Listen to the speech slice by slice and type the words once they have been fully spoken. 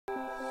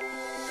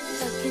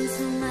Look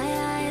into my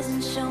eyes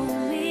and show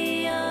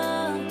me your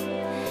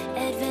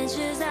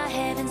adventures I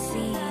haven't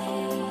seen.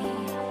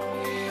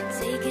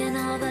 Taking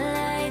all the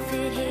life,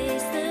 it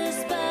hits the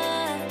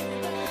spot.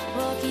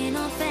 Walking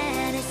on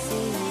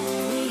fantasy.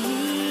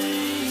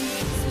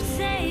 So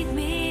take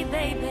me,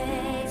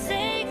 baby,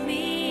 take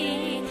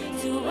me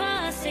to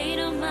a state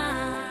of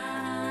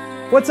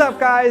mind. What's up,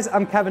 guys?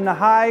 I'm Kevin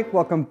Nahai.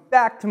 Welcome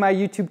back to my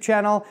YouTube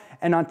channel.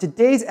 And on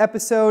today's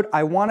episode,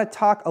 I want to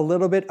talk a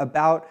little bit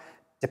about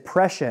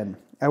depression.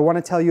 I want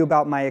to tell you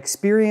about my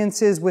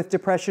experiences with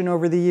depression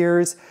over the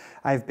years.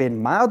 I've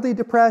been mildly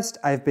depressed,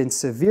 I've been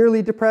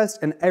severely depressed,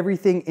 and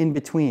everything in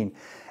between.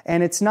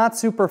 And it's not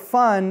super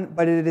fun,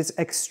 but it is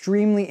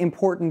extremely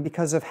important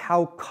because of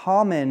how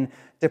common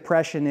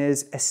depression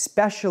is,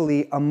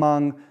 especially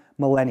among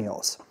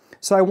millennials.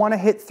 So I want to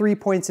hit 3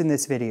 points in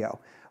this video.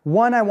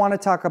 1, I want to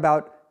talk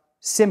about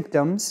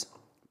symptoms.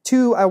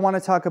 2, I want to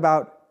talk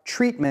about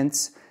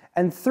treatments.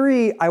 And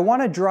 3, I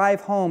want to drive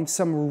home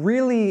some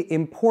really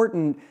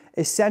important,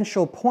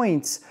 essential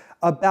points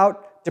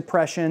about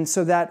depression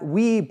so that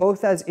we,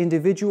 both as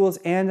individuals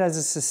and as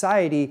a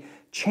society,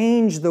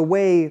 change the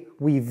way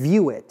we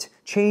view it,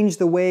 change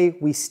the way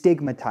we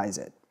stigmatize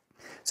it.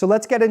 So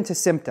let's get into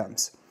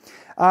symptoms.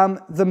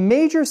 The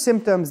major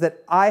symptoms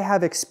that I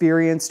have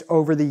experienced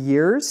over the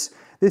years,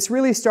 this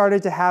really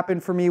started to happen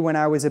for me when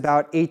I was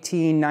about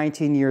 18,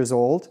 19 years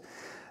old.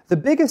 The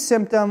biggest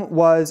symptom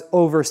was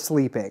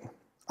oversleeping.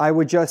 I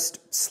would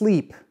just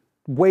sleep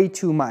way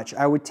too much.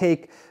 I would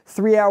take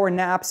 3-hour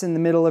naps in the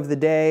middle of the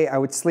day. I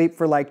would sleep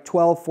for like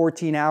 12,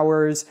 14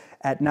 hours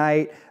at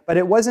night, but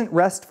it wasn't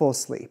restful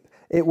sleep.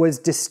 It was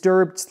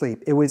disturbed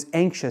sleep. It was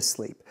anxious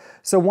sleep.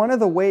 So one of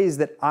the ways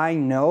that I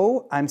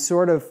know I'm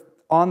sort of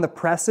on the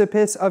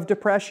precipice of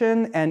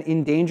depression and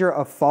in danger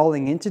of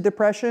falling into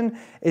depression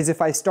is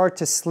if I start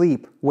to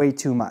sleep way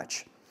too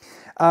much.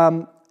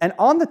 And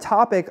on the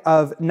topic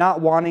of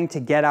not wanting to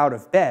get out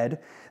of bed,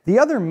 the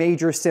other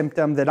major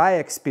symptom that I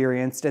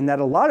experienced and that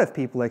a lot of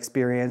people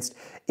experienced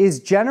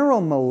is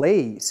general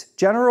malaise,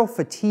 general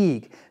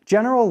fatigue,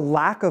 general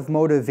lack of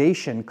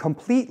motivation,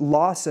 complete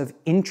loss of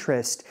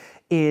interest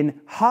in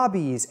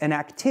hobbies and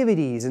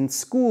activities and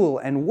school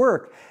and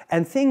work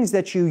and things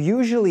that you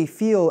usually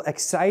feel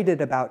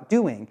excited about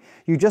doing.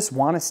 You just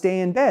want to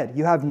stay in bed.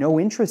 You have no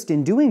interest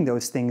in doing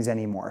those things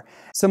anymore.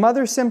 Some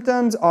other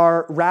symptoms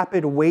are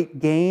rapid weight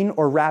gain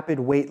or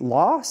rapid weight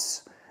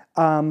loss,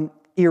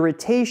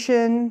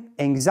 irritation,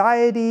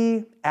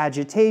 anxiety,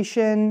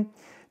 agitation,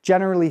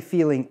 generally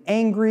feeling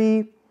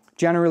angry,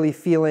 generally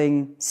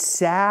feeling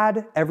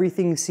sad,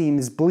 everything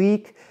seems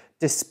bleak,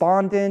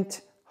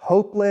 despondent,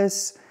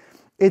 hopeless.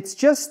 It's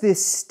just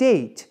this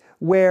state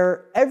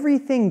where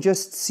everything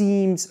just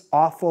seems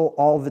awful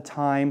all the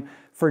time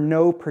for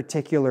no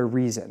particular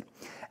reason.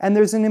 And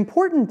there's an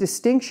important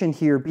distinction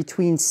here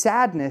between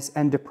sadness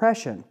and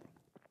depression.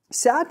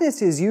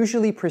 Sadness is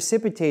usually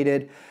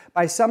precipitated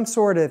by some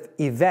sort of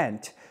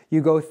event. You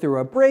go through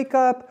a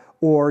breakup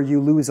or you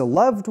lose a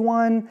loved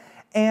one,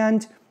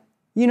 and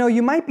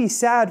you might be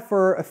sad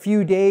for a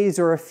few days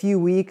or a few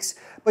weeks,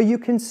 but you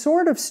can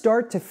sort of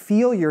start to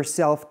feel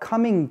yourself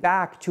coming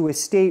back to a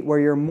state where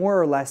you're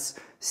more or less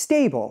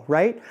stable,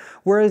 right?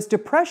 Whereas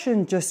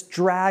depression just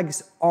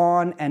drags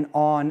on and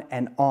on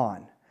and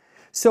on.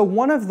 So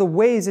one of the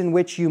ways in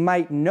which you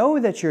might know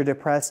that you're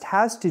depressed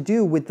has to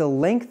do with the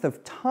length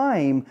of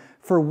time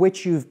for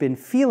which you've been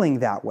feeling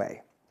that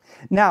way.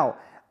 Now,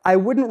 I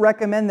wouldn't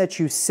recommend that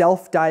you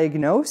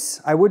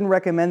self-diagnose. I wouldn't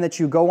recommend that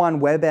you go on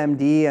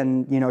WebMD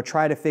and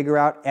try to figure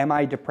out, am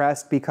I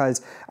depressed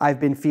because I've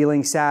been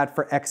feeling sad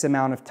for X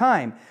amount of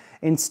time.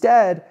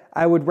 Instead,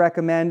 I would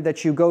recommend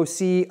that you go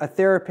see a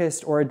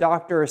therapist or a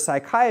doctor or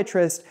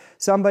psychiatrist,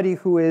 somebody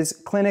who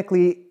is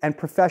clinically and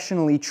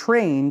professionally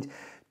trained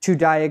to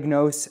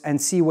diagnose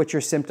and see what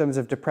your symptoms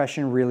of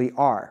depression really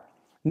are.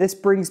 And this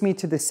brings me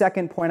to the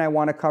second point I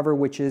want to cover,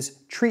 which is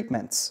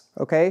treatments,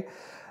 okay?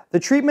 The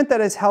treatment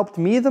that has helped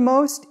me the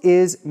most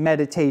is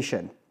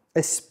meditation,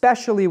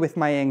 especially with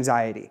my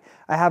anxiety.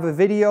 I have a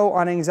video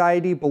on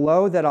anxiety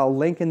below that I'll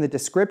link in the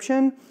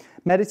description.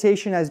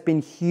 Meditation has been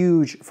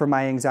huge for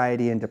my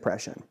anxiety and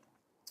depression.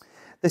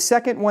 The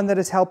second one that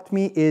has helped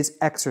me is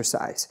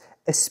exercise,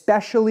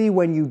 especially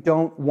when you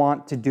don't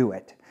want to do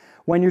it.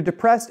 When you're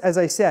depressed, as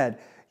I said,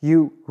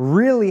 you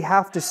really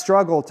have to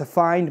struggle to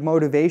find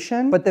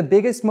motivation, but the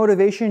biggest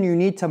motivation you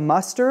need to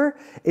muster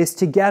is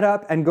to get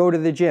up and go to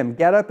the gym.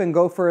 Get up and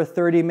go for a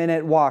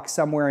 30-minute walk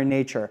somewhere in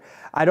nature.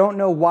 I don't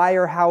know why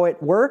or how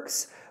it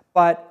works,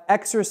 but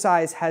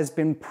exercise has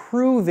been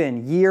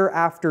proven year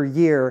after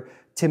year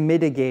to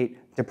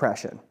mitigate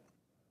depression.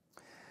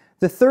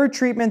 The third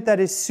treatment that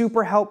is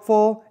super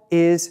helpful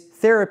is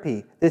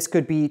therapy. This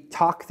could be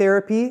talk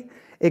therapy,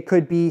 it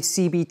could be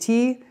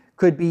CBT,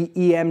 could be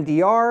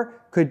EMDR,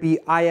 could be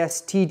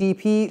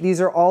ISTDP.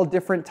 These are all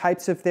different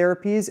types of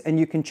therapies, and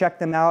you can check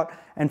them out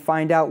and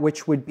find out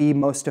which would be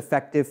most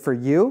effective for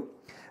you.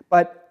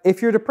 But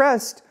if you're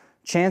depressed,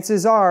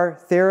 chances are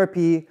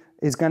therapy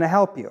is going to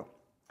help you.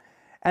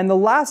 And the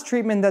last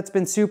treatment that's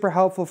been super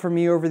helpful for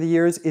me over the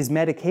years is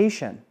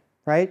medication,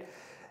 right?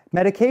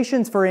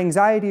 Medications for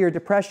anxiety or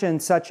depression,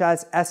 such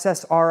as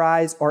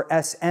SSRIs or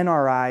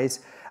SNRIs,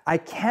 I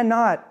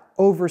cannot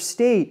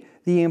overstate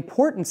the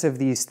importance of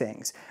these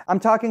things. I'm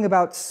talking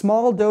about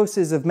small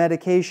doses of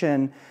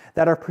medication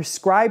that are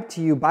prescribed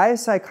to you by a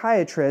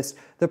psychiatrist,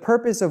 the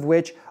purpose of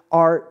which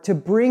are to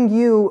bring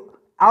you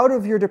out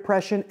of your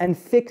depression and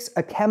fix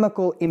a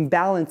chemical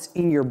imbalance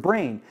in your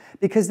brain,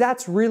 because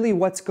that's really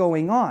what's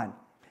going on.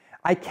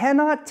 I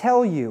cannot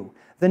tell you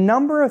the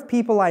number of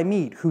people I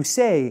meet who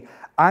say,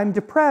 I'm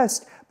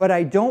depressed, but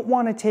I don't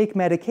want to take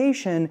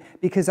medication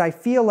because I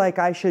feel like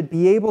I should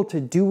be able to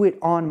do it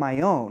on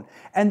my own.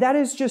 And that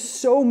is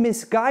just so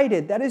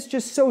misguided. That is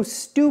just so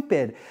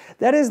stupid.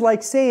 That is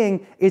like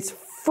saying it's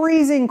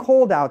freezing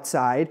cold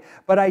outside,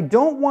 but I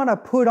don't want to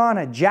put on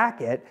a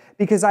jacket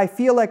because I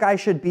feel like I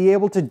should be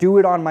able to do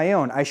it on my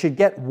own. I should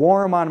get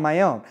warm on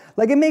my own.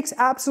 Like, it makes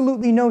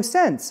absolutely no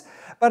sense.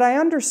 But I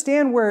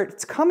understand where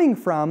it's coming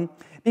from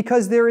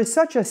because there is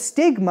such a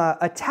stigma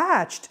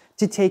attached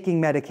to taking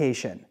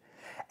medication.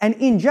 And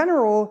in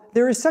general,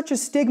 there is such a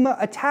stigma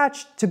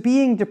attached to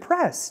being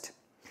depressed.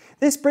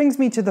 This brings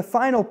me to the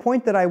final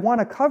point that I want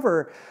to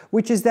cover,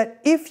 which is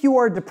that if you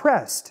are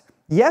depressed,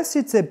 yes,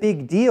 it's a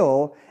big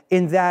deal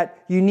in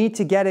that you need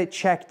to get it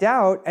checked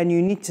out and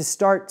you need to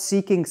start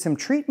seeking some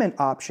treatment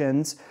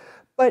options,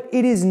 but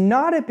it is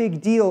not a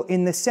big deal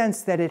in the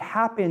sense that it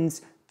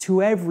happens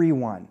to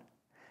everyone.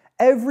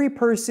 Every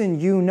person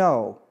you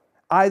know,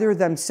 either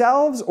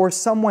themselves or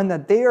someone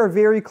that they are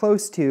very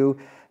close to,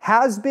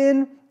 has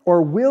been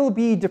or will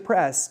be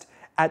depressed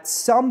at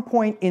some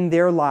point in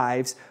their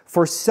lives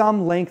for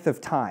some length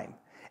of time.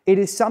 It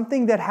is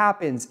something that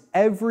happens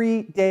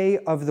every day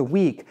of the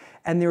week,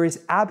 and there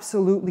is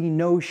absolutely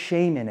no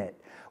shame in it.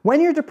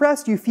 When you're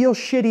depressed, you feel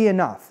shitty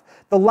enough.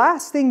 The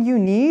last thing you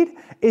need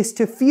is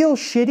to feel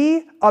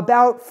shitty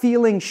about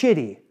feeling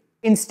shitty.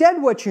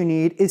 Instead, what you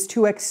need is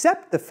to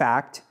accept the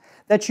fact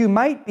that you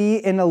might be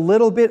in a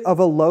little bit of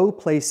a low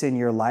place in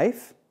your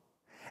life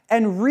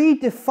and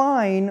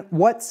redefine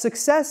what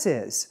success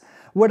is.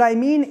 What I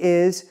mean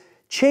is,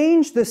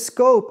 change the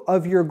scope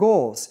of your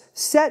goals.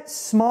 Set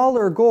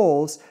smaller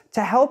goals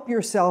to help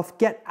yourself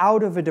get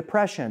out of a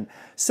depression.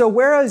 So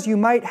whereas you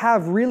might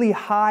have really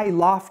high,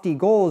 lofty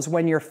goals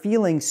when you're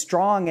feeling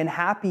strong and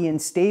happy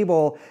and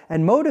stable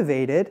and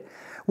motivated,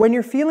 when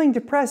you're feeling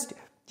depressed,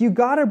 you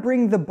gotta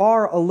bring the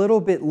bar a little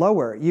bit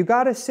lower. You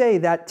gotta say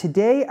that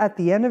today, at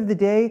the end of the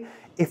day,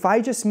 if I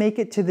just make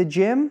it to the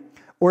gym,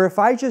 or if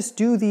I just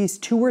do these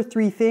 2 or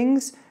 3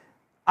 things,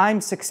 I'm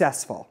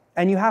successful.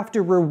 And you have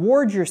to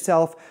reward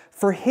yourself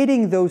for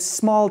hitting those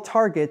small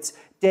targets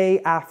day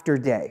after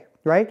day,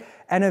 right?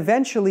 And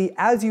eventually,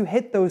 as you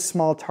hit those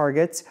small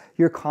targets,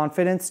 your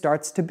confidence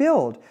starts to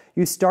build.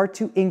 You start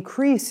to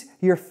increase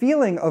your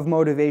feeling of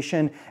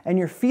motivation and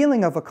your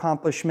feeling of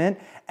accomplishment.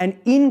 And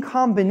in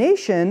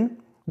combination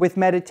with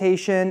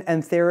meditation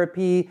and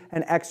therapy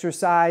and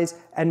exercise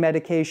and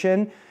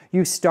medication,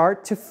 you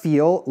start to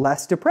feel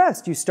less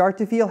depressed. You start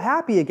to feel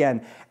happy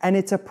again. And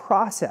it's a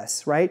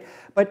process, right?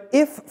 But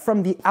if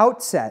from the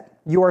outset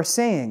you are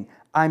saying,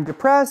 I'm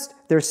depressed,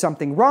 there's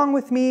something wrong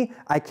with me,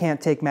 I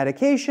can't take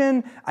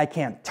medication, I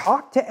can't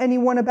talk to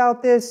anyone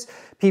about this,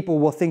 people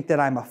will think that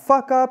I'm a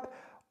fuck up,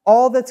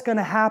 all that's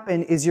gonna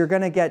happen is you're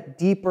gonna get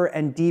deeper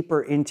and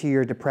deeper into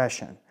your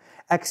depression.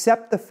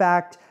 Accept the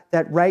fact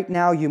that right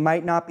now you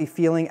might not be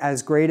feeling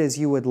as great as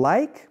you would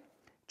like.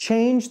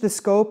 Change the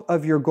scope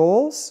of your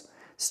goals.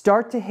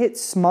 Start to hit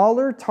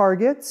smaller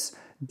targets.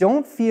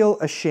 Don't feel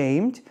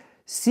ashamed.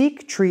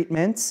 Seek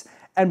treatments.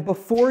 And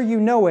before you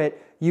know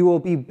it, you will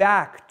be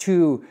back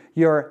to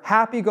your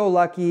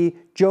happy-go-lucky,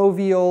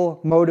 jovial,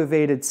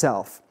 motivated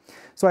self.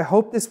 So I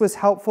hope this was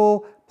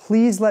helpful.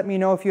 Please let me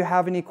know if you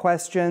have any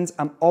questions.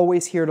 I'm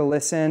always here to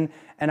listen,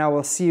 and I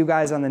will see you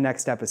guys on the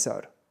next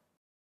episode.